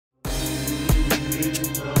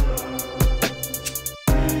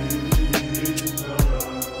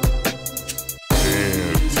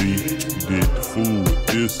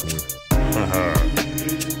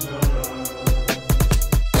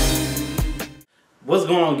What's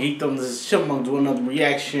going on, Geekdom? This is Chipmunk doing another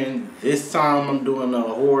reaction. This time I'm doing a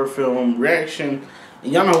horror film reaction.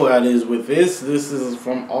 And y'all know what it is with this. This is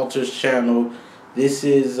from Alter's channel. This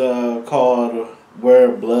is called Where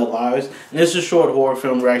Blood Lies. And it's a short horror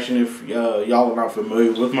film reaction if y'all are not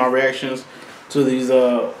familiar with my reactions to these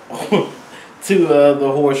to the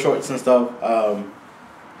horror shorts and stuff.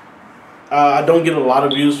 I don't get a lot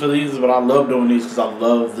of views for these, but I love doing these because I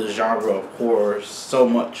love the genre of horror so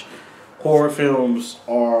much. Horror films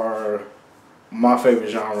are my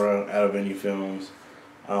favorite genre out of any films.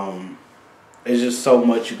 It's just so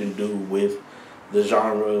much you can do with the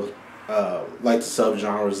genre, like the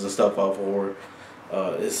subgenres and stuff of horror.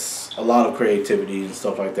 It's a lot of creativity and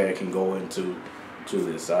stuff like that can go into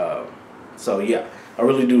this. So yeah, I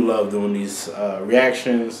really do love doing these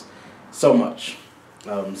reactions so much.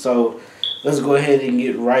 So let's go ahead and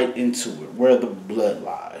get right into it. Where the Blood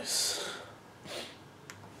Lies.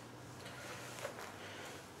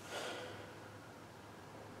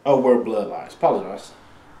 Oh, Where Blood Lies. Apologize.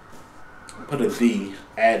 Put a "the"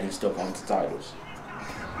 adding stuff on the titles.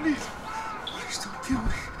 Please don't kill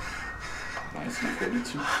me.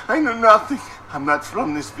 1942. I know nothing. I'm not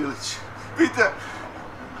from this village. Peter,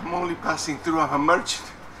 I'm only passing through. I'm a merchant.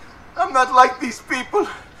 I'm not like these people.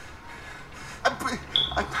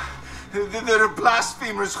 They're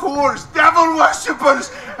blasphemers, whores, devil worshippers.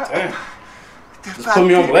 Damn. Just put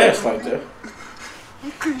me on blast like that.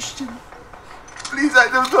 I'm Christian. Please, I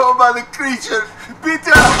don't know about the creature.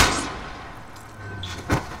 Peter!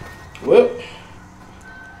 What?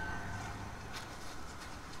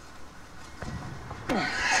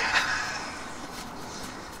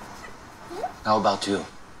 How about you?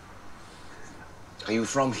 Are you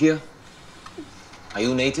from here? Are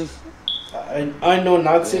you native? I know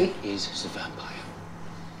nothing. Where is the vampire?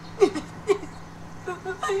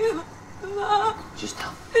 Just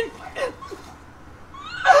tell me.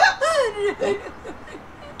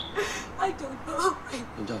 I don't know.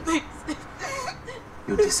 You don't? Please.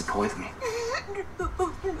 You disappoint me. No.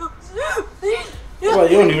 Well,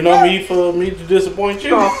 you don't even know me for me to disappoint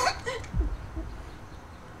you. No.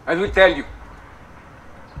 I will tell you.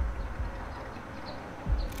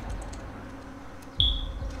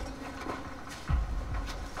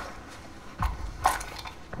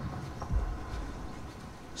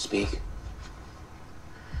 Speak.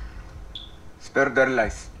 Spare their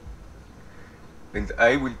lives. And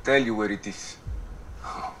I will tell you where it is.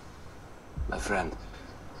 Oh, my friend,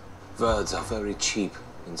 words are very cheap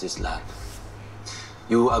in this land.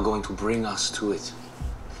 You are going to bring us to it,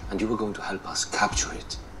 and you are going to help us capture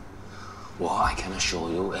it. Well, I can assure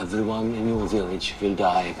you, everyone in your village will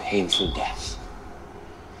die a painful death.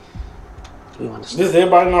 Do you understand? This is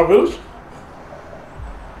everybody in our village?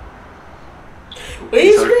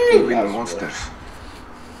 These are evil monsters.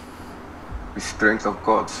 With strength of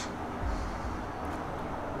gods.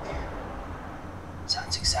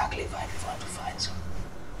 Sounds exactly why we want to find some.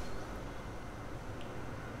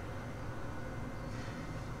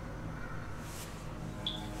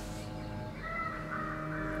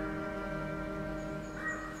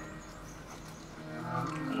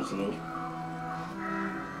 What's new?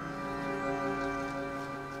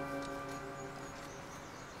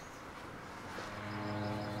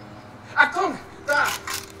 Achtung! Da!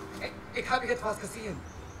 Ich habe etwas gesehen.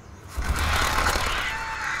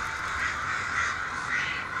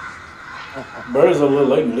 Birds are a little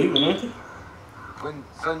late in leaving, aren't they? When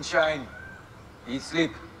sunshine, eat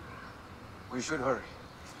sleep. We should hurry.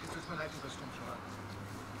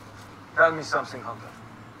 Tell me something, Hunter.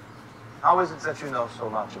 How is it that you know so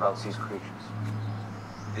much about these creatures?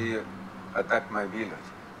 They attacked my village.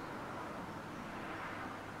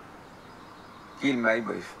 Kill my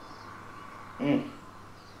wife.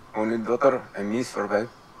 Only daughter and me survive.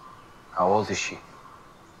 How old is she?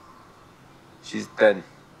 She's dead.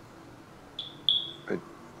 But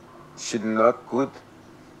she's not good.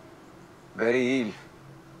 Very ill.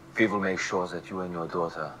 We will make sure that you and your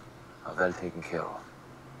daughter are well taken care of.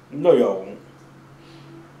 No, y'all won't.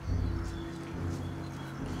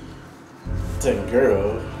 Taken care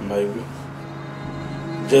of, maybe.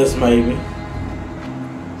 Just maybe.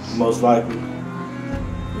 Most likely.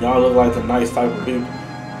 Y'all look like the nice type of people.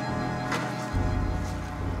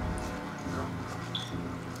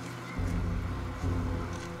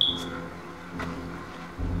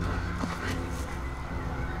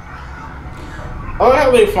 I like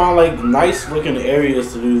how they find like nice looking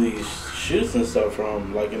areas to do these shoots and stuff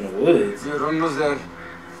from, like in the woods. You're almost there.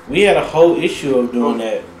 We had a whole issue of doing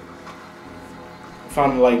that.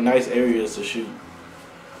 Finding like nice areas to shoot.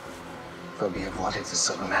 But we avoided the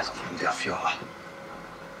southern metal from der Fjord.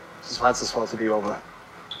 Das Schwarze wollte die over.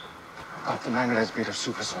 Komm. The man-made breed of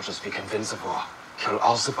super soldiers became invincible, kill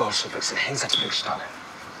all the Bolsheviks and hang that big Stalin.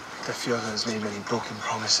 The Führer has made many broken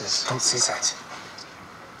promises. Don't say that.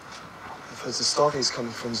 I've heard the stories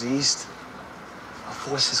coming from the east. Our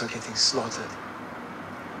forces are getting slaughtered.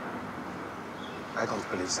 I don't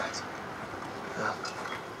believe that. Yeah.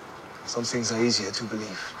 Some things are easier to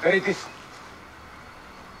believe. Very different.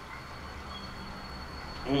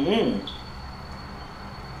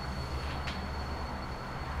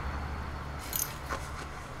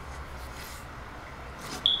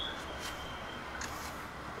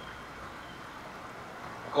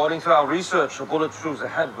 According to our research, a bullet through the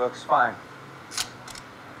head works fine.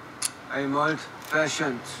 I'm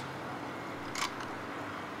old-fashioned.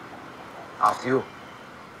 After you.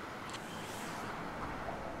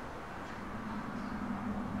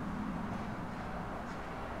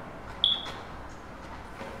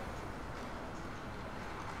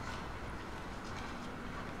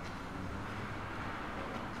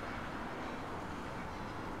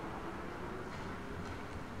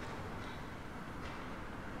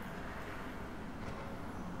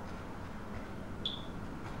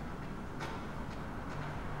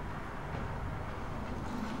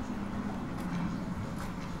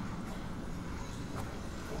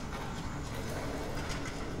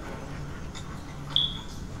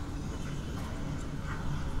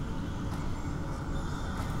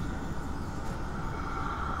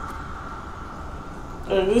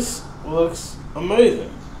 Hey, this looks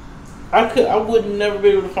amazing. I would never be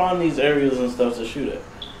able to find these areas and stuff to shoot at.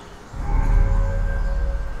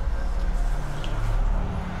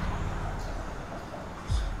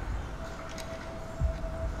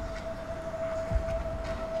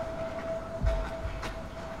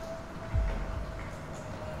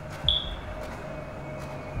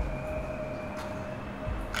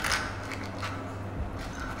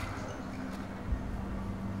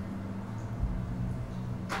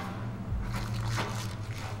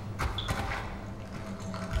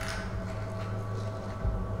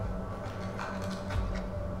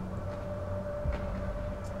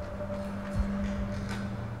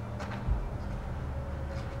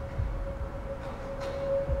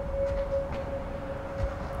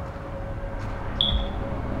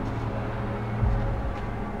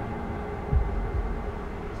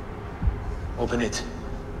 Open it.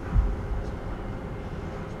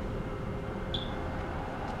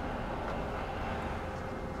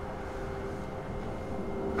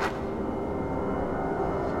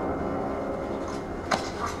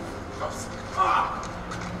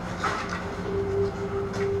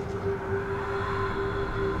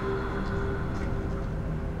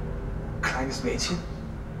 Kleines Mädchen?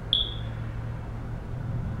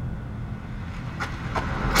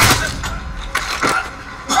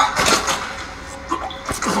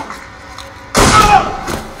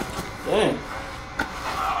 Dang.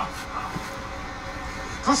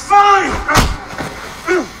 It's fine!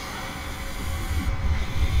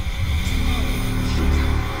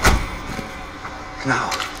 Now.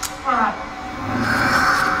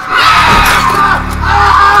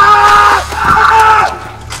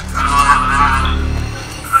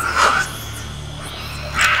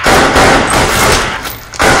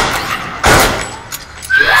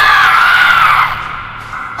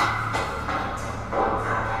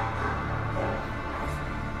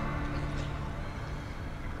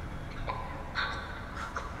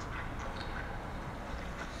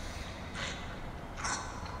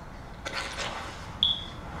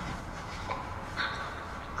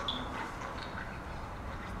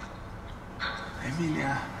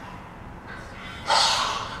 Emilia.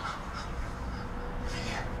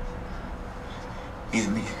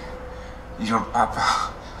 Give me your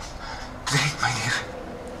papa. Drink, my dear.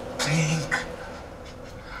 Drink.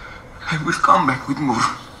 I will come back with more.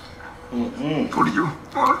 For you.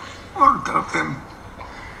 More of them.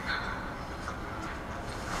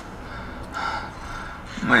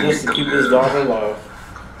 My Just to little keep his girl. daughter alive.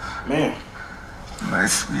 Man. My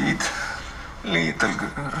sweet little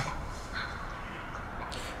girl.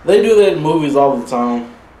 They do that in movies all the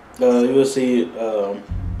time. You will see it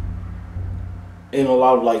in a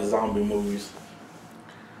lot of like zombie movies.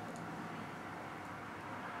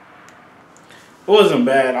 It wasn't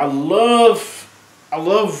bad. I love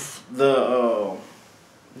the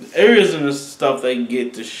areas and the stuff they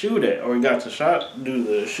get to shoot at, or got to do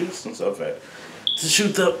the shoots and stuff at, to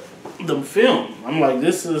shoot the film. I'm like,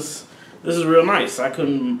 this is real nice. I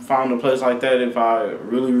couldn't find a place like that if I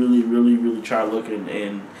really tried looking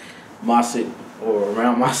in my city or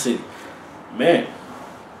around my city. Man,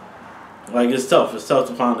 like it's tough. It's tough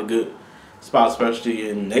to find a good spot, especially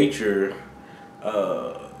in nature.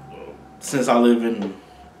 Since I live in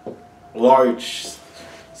large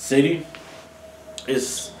city,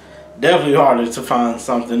 it's definitely harder to find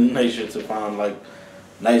something in nature, to find like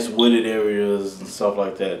nice wooded areas and stuff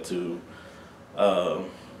like that to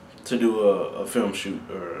do a film shoot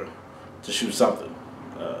or to shoot something,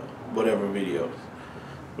 whatever video.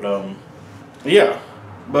 But yeah,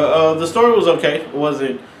 but the story was okay. It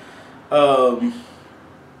wasn't out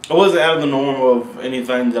of the norm of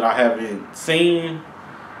anything that I haven't seen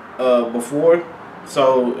before.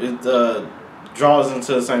 So it draws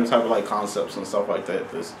into the same type of like concepts and stuff like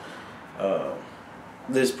that.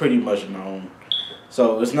 This pretty much known.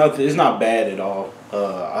 So it's not bad at all.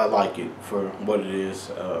 I like it for what it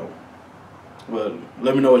is. But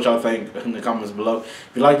let me know what y'all think in the comments below.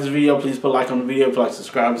 If you like this video, please put a like on the video. If you like,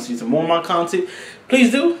 subscribe and see some more of my content,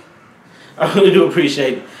 please do. I really do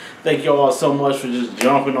appreciate it. Thank you all so much for just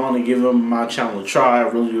jumping on and giving my channel a try. I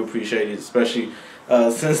really do appreciate it, especially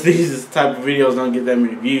since these type of videos don't get that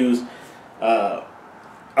many views. I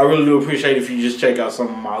really do appreciate it if you just check out some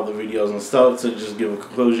of my other videos and stuff to just give a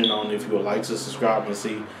conclusion on if you would like to subscribe and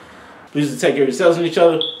see. Please take care of yourselves and each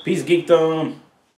other. Peace, geekdom.